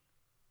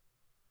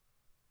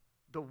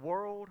 the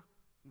world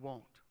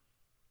won't.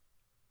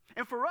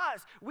 And for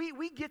us,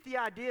 we get the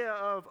idea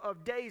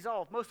of days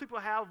off. Most people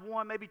have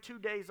 1, maybe 2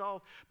 days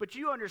off. But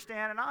you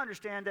understand, and I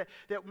understand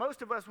that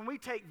most of us, when we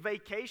take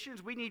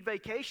vacations, we need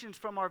vacations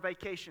from our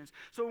vacations.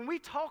 So when we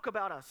talk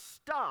about a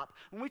stop,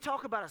 when we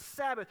talk about a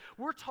Sabbath,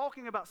 we're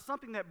talking about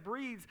something that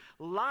breathes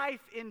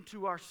life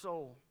into our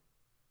soul.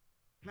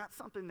 Not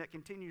something that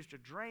continues to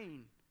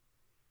drain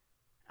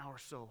our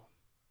soul.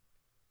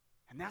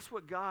 And that's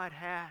what God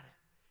had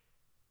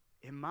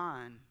in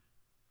mind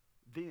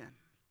then.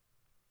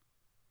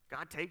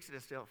 God takes it a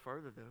step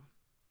further, though.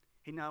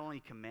 He not only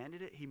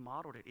commanded it, he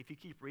modeled it. If you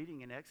keep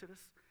reading in Exodus,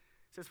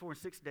 it says, for in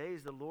 6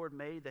 days the Lord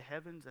made the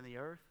heavens and the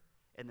earth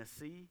and the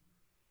sea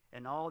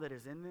and all that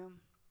is in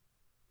them.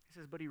 He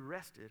says, but he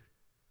rested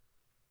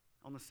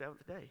on the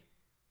 7th day.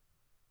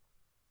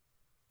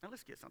 Now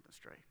let's get something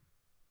straight.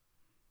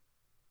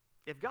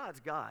 If God's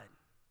God,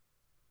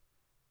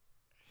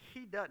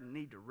 he doesn't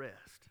need to rest.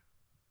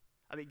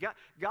 I mean,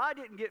 God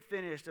didn't get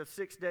finished of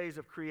 6 days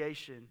of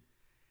creation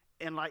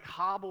and like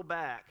hobble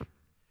back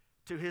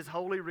to his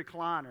holy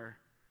recliner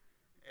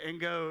and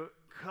go,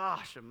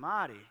 gosh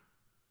almighty,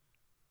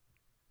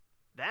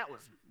 that was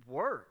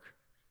work.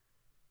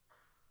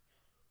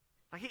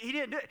 Like he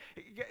didn't do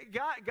it.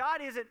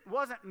 God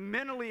wasn't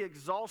mentally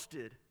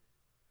exhausted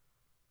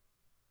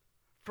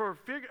for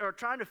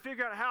trying to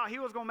figure out how he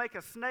was going to make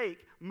a snake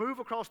move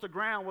across the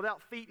ground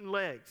without feet and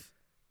legs.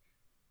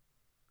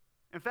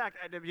 In fact,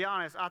 to be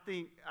honest, I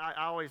think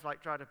I always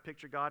like try to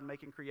picture God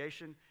making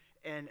creation,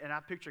 and I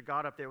picture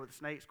God up there with the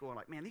snakes going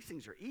like, man, these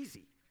things are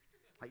easy.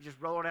 Like just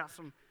rolling out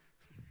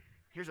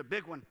here's a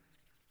big one.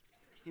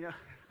 You know?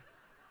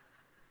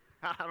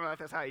 I don't know if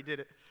that's how he did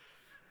it.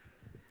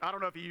 I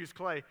don't know if he used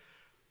clay.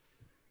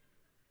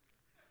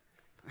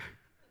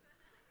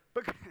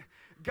 But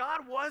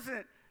God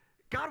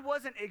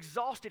wasn't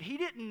exhausted. He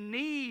didn't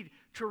need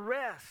to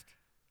rest.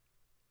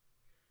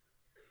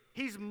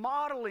 He's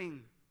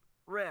modeling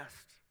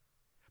rest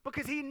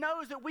because he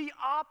knows that we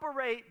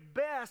operate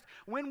best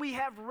when we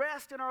have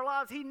rest in our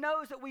lives. He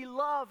knows that we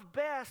love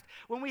best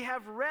when we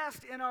have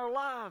rest in our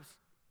lives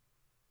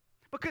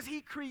because he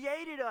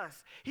created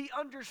us. He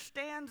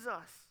understands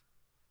us.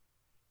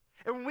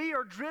 And when we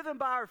are driven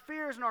by our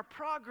fears and our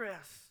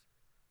progress,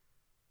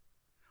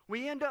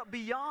 we end up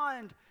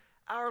beyond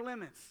our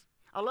limits.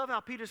 I love how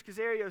Peter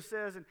Scazzero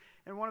says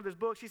in one of his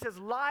books, he says,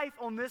 life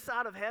on this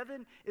side of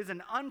heaven is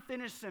an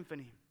unfinished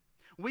symphony.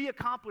 We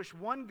accomplish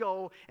one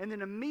goal and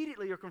then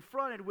immediately are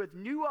confronted with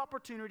new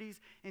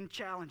opportunities and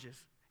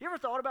challenges. You ever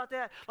thought about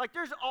that? Like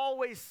there's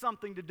always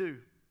something to do.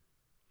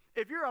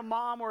 If you're a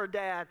mom or a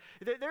dad,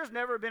 there's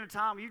never been a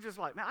time where you just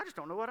like, man, I just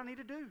don't know what I need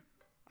to do.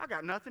 I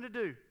got nothing to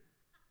do.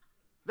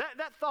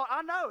 That thought,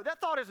 I know, that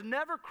thought has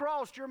never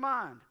crossed your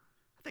mind.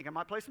 I think I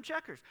might play some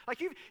checkers.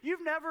 Like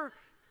you've never,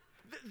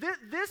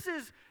 this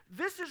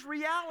is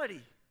reality.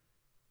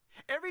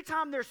 Every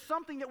time there's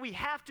something that we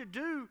have to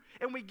do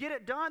and we get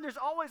it done, there's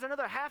always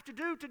another have to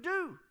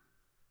do.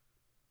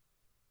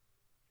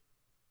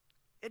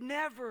 It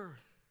never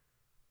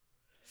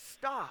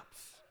stops.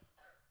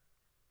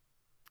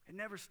 It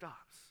never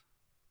stops.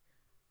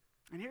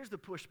 And here's the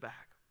pushback.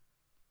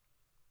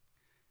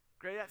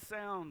 Gray, that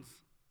sounds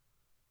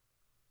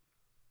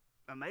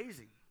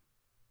amazing.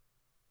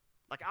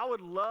 Like I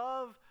would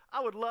love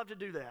to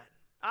do that.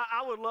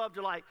 I would love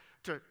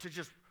to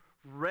just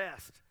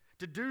rest,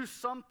 to do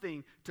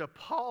something, to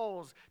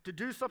pause, to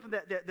do something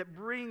that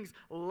brings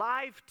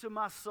life to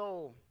my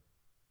soul.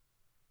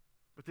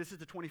 But this is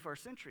the 21st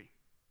century.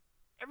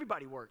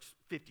 Everybody works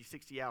 50,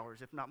 60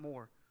 hours, if not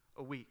more,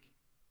 a week.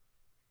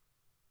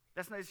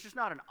 It's just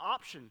not an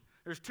option.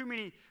 There's too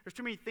many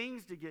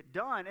things to get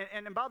done.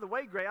 And by the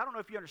way, Gray, I don't know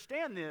if you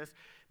understand this,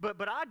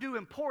 but I do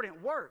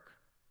important work.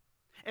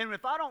 And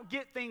if I don't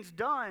get things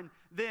done,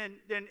 then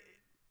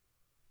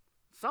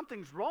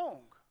something's wrong.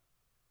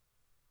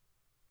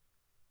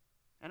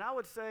 And I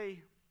would say,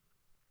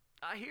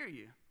 I hear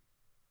you.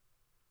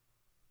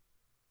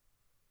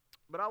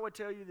 But I would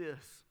tell you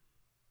this.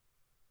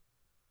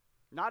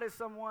 Not as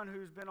someone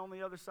who's been on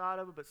the other side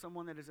of it, but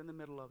someone that is in the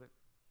middle of it.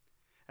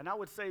 And I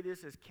would say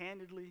this as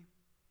candidly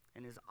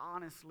and as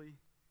honestly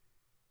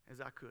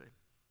as I could.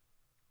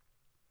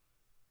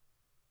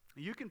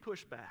 You can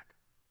push back.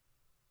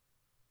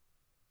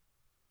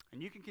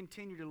 And you can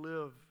continue to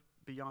live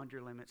beyond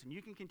your limits. And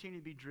you can continue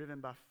to be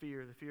driven by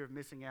fear, the fear of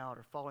missing out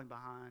or falling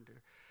behind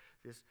or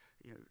this,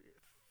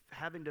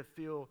 having to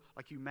feel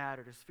like you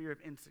matter, this fear of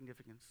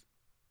insignificance.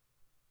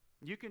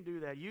 You can do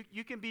that.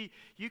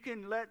 You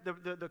can let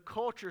the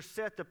culture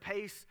set the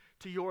pace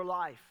to your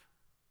life.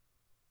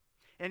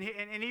 And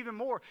even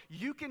more,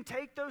 you can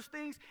take those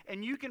things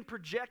and you can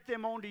project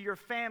them onto your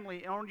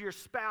family, and onto your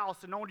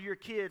spouse, and onto your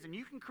kids, and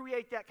you can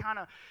create that kind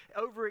of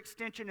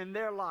overextension in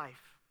their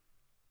life.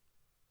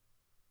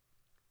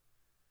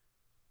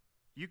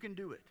 You can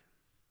do it,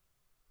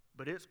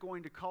 but it's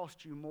going to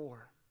cost you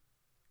more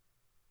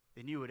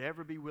than you would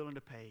ever be willing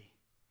to pay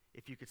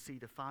if you could see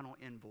the final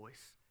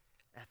invoice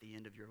at the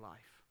end of your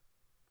life.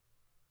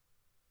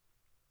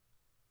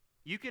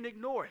 You can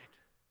ignore it,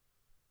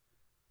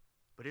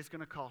 but it's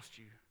going to cost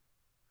you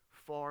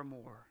far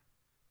more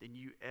than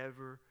you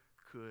ever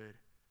could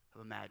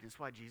have imagined. That's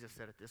why Jesus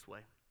said it this way.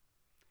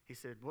 He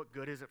said, what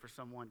good is it for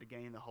someone to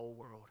gain the whole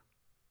world?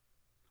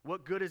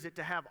 What good is it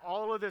to have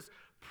all of this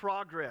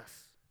progress?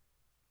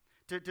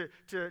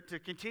 To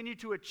continue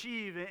to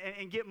achieve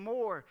and get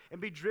more and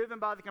be driven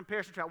by the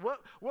comparison trap.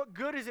 What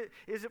good is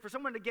it for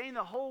someone to gain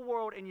the whole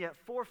world and yet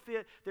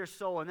forfeit their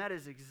soul? And that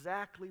is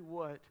exactly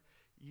what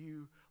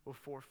you will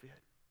forfeit.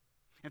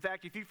 In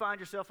fact, if you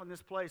find yourself in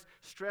this place,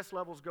 stress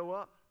levels go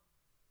up.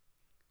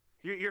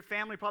 Your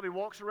family probably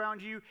walks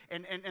around you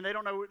and they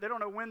don't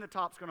know when the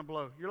top's going to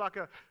blow. You're like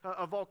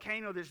a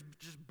volcano that's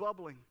just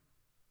bubbling.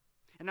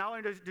 And not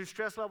only do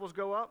stress levels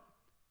go up,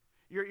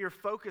 your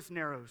focus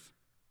narrows.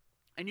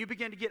 And you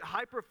begin to get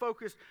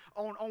hyper-focused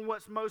on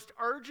what's most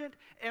urgent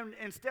and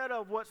instead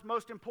of what's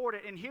most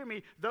important. And hear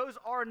me, those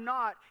are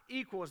not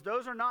equals.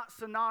 Those are not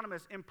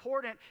synonymous.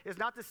 Important is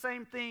not the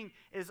same thing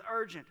as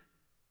urgent.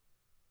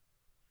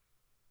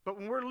 But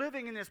when we're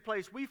living in this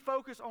place, we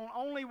focus on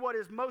only what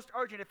is most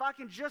urgent. If I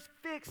can just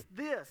fix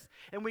this,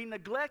 and we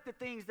neglect the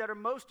things that are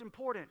most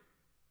important,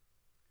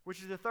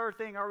 which is the third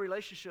thing, our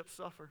relationships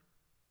suffer.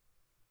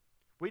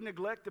 We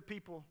neglect the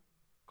people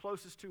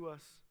closest to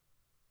us.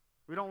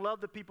 We don't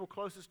love the people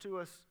closest to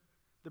us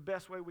the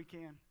best way we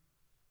can.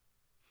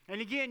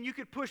 And again, you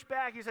could push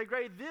back and say,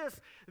 great,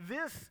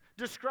 this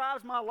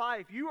describes my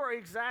life. You are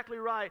exactly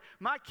right.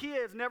 My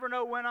kids never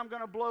know when I'm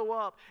going to blow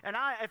up. And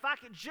if I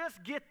could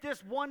just get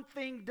this one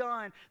thing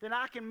done, then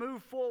I can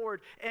move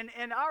forward.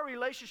 And our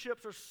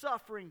relationships are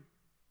suffering.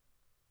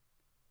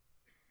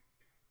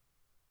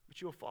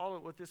 But you'll follow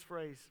it with this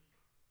phrase.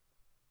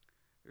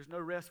 There's no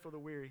rest for the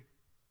weary.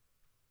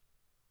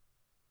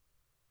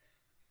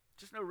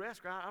 Just no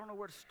rest, God. I don't know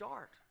where to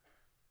start.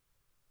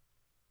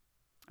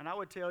 And I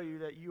would tell you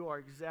that you are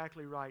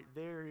exactly right.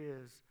 There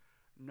is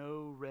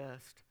no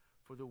rest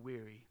for the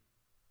weary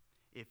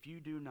if you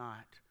do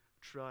not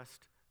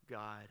trust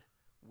God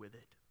with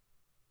it.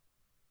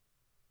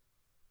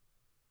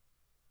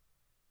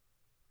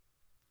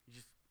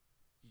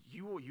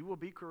 You will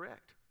be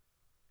correct.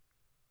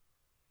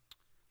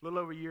 A little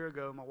over a year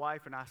ago, my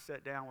wife and I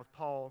sat down with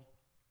Paul,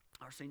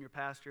 our senior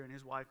pastor, and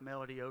his wife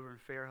Melody over in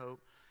Fairhope,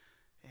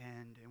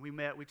 and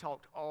we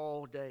talked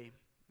all day,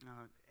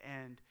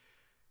 and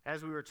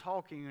as we were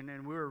talking,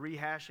 and we were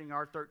rehashing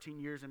our 13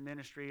 years in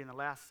ministry, and the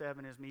last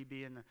 7 is me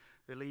being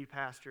the lead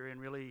pastor, and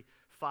really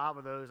 5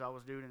 of those I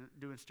was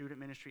doing student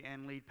ministry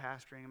and lead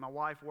pastoring. And my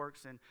wife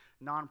works in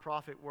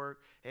nonprofit work,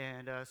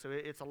 and so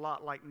it's a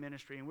lot like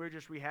ministry. And we're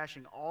just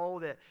rehashing all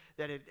that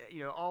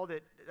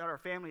our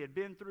family had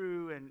been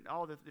through, and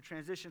all the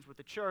transitions with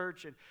the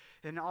church,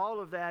 and all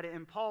of that.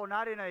 And Paul,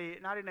 not in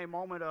a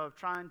moment of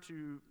trying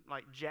to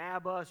like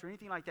jab us or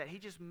anything like that, he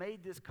just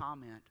made this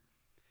comment.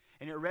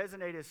 And it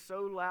resonated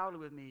so loudly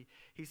with me.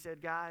 He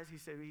said, guys, he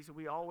said,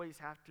 we always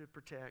have to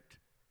protect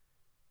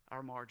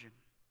our margin.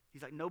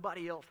 He's like,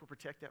 nobody else will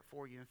protect that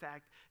for you. In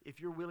fact,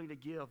 if you're willing to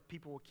give,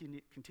 people will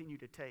continue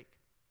to take.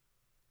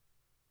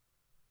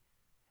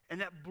 And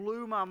that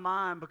blew my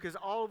mind, because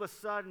all of a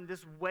sudden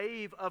this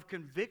wave of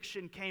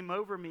conviction came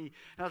over me.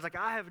 And I was like,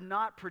 I have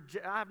not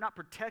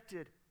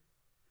protected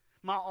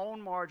my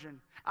own margin.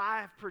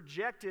 I have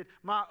projected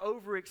my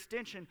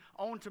overextension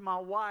onto my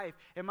wife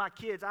and my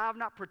kids. I have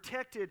not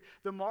protected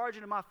the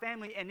margin of my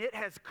family, and it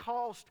has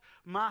cost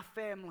my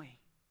family.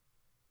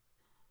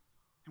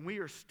 And we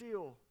are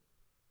still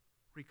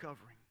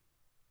recovering.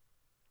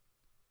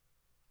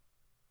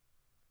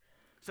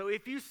 So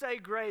if you say,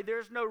 Gray,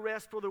 there's no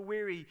rest for the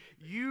weary,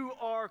 you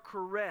are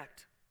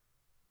correct.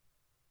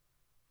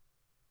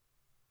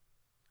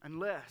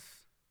 Unless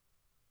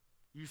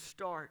you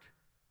start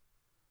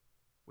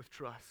with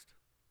trust.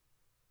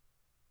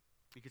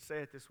 You could say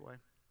it this way.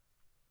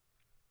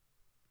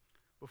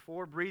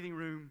 Before breathing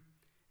room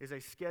is a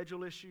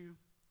schedule issue,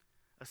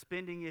 a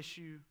spending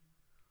issue,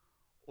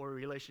 or a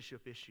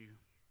relationship issue,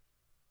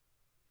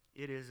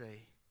 it is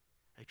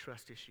a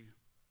trust issue.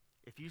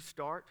 If you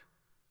start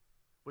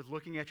with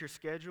looking at your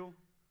schedule,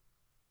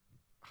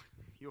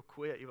 you'll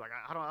quit. You're like,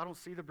 I don't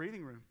see the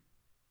breathing room.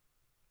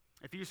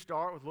 If you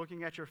start with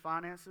looking at your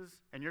finances,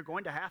 and you're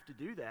going to have to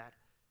do that,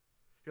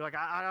 you're like,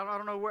 I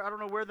don't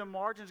know where the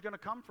margin's going to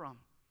come from.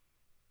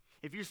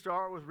 If you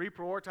start with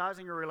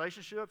reprioritizing your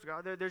relationships,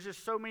 God, there's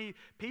just so many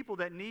people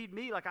that need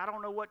me, like I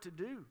don't know what to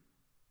do.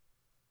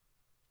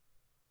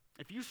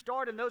 If you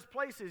start in those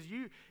places,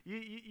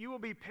 you will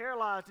be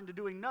paralyzed into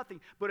doing nothing.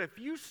 But if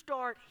you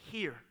start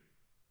here,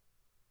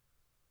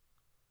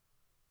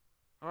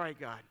 all right,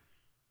 God,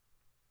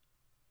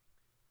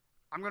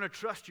 I'm going to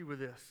trust you with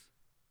this.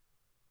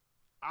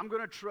 I'm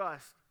going to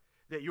trust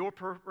that your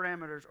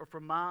parameters are for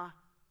my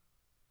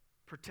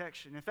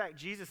protection. In fact,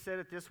 Jesus said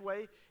it this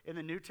way in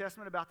the New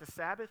Testament about the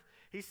Sabbath.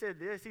 He said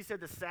this. He said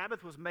the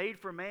Sabbath was made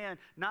for man,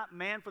 not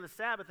man for the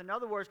Sabbath. In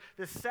other words,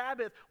 the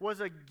Sabbath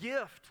was a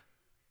gift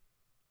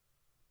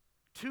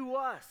to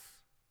us.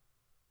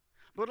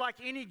 But like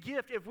any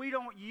gift, if we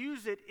don't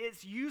use it,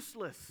 it's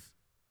useless.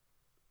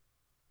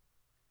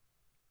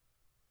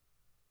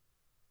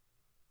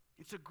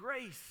 It's a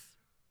grace.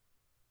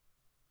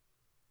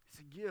 It's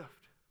a gift.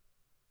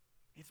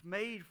 It's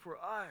made for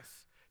us,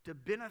 to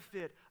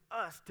benefit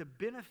us, to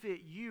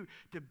benefit you,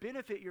 to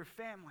benefit your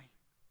family.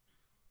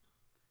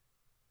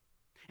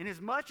 And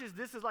as much as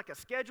this is like a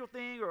schedule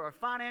thing or a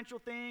financial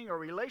thing or a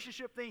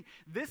relationship thing,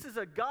 this is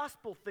a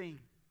gospel thing.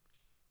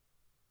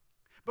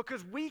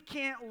 Because we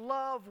can't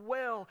love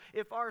well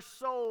if our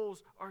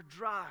souls are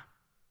dry.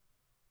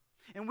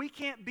 And we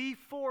can't be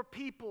for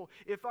people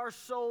if our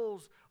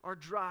souls are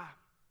dry.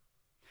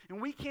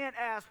 And we can't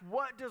ask,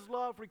 what does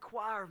love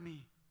require of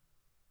me?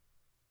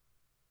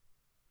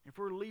 If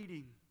we're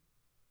leading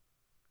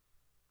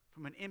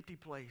from an empty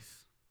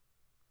place,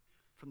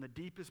 from the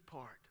deepest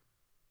part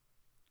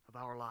of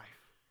our life.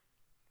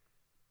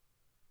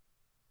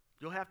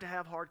 You'll have to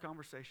have hard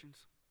conversations.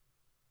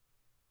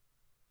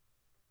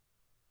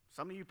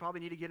 Some of you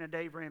probably need to get in a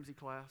Dave Ramsey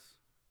class.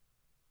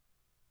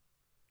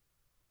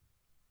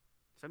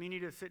 Some of you need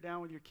to sit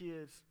down with your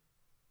kids.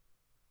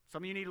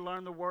 Some of you need to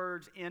learn the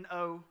words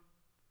N-O.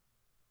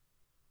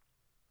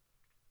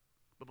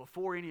 But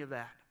before any of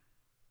that,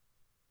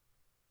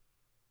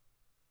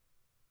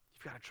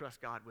 you've got to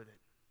trust God with it.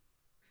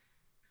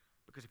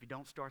 Because if you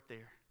don't start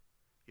there,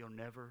 you'll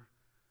never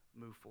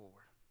move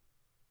forward.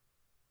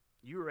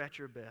 You are at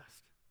your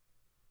best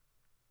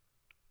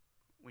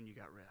when you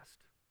got rest.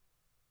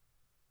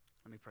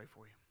 Let me pray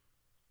for you.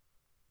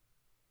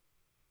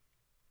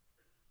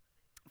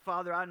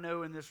 Father, I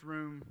know in this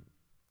room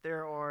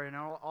there are in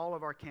all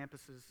of our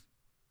campuses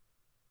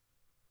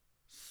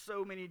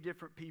so many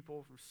different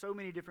people from so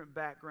many different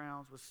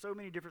backgrounds with so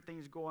many different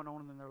things going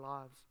on in their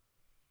lives.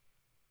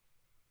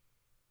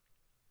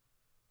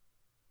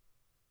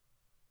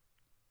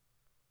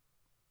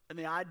 And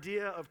the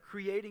idea of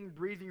creating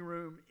breathing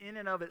room in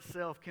and of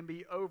itself can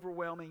be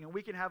overwhelming, and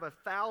we can have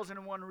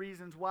 1,001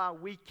 reasons why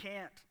we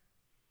can't.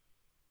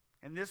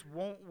 And this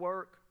won't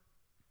work.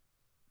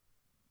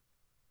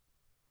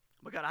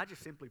 But God, I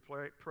just simply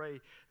pray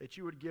that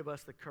you would give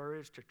us the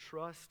courage to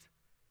trust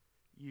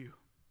you.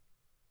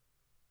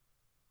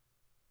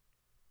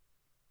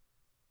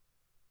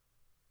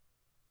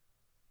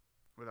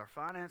 With our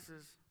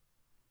finances,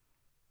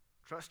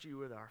 trust you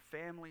with our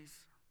families.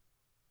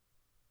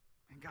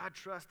 And God,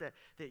 trust that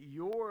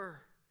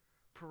your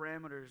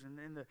parameters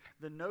and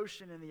the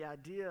notion and the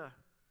idea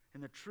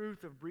and the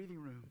truth of breathing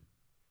room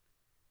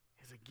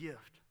is a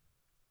gift.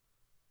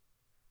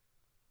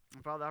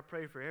 And Father, I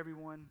pray for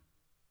everyone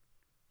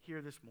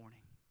here this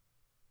morning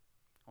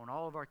on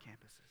all of our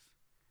campuses.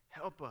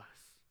 Help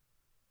us.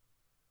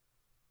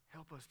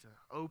 Help us to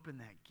open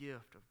that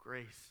gift of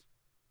grace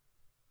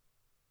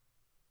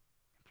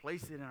and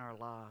place it in our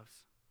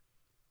lives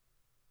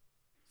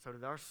so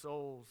that our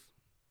souls,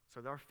 so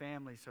that our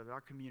families, so that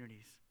our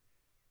communities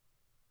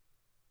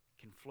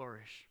can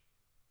flourish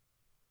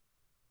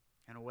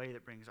in a way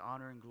that brings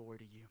honor and glory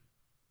to you.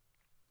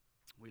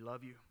 We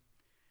love you,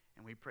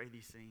 and we pray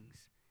these things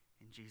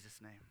in Jesus'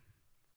 name.